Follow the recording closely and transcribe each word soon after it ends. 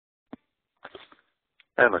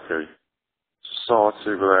Anarchy.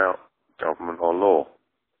 Society without government or law.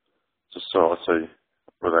 Society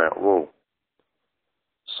without rule.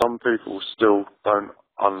 Some people still don't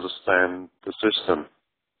understand the system.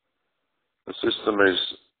 The system is,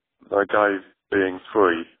 they gave being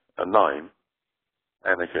free a name,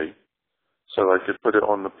 anarchy, so they could put it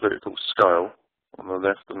on the political scale, on the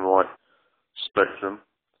left and right spectrum,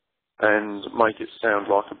 and make it sound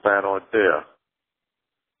like a bad idea,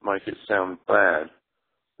 make it sound bad,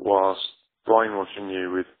 whilst brainwashing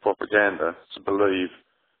you with propaganda to believe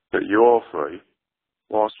that you are free,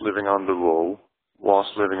 whilst living under rule, whilst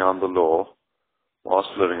living under law, whilst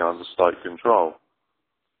living under state control.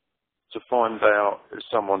 To find out if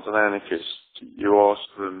someone's an anarchist, you ask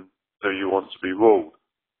them, do you want to be ruled?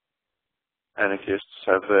 Anarchists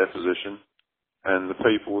have their position, and the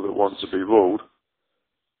people that want to be ruled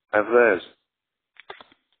have theirs.